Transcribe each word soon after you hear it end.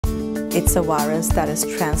It's a virus that is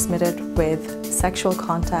transmitted with sexual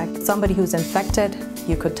contact. Somebody who's infected,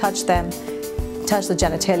 you could touch them, touch the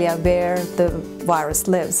genitalia where the virus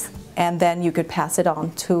lives, and then you could pass it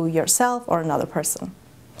on to yourself or another person.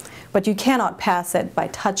 But you cannot pass it by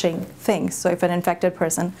touching things. So if an infected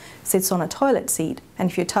person sits on a toilet seat, and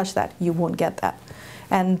if you touch that, you won't get that.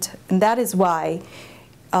 And that is why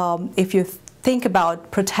if you think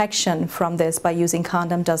about protection from this by using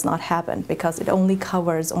condom does not happen, because it only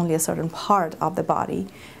covers only a certain part of the body.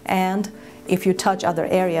 And if you touch other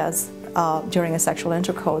areas during a sexual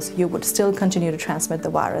intercourse, you would still continue to transmit the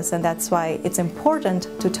virus. And that's why it's important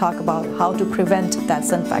to talk about how to prevent that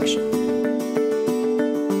infection.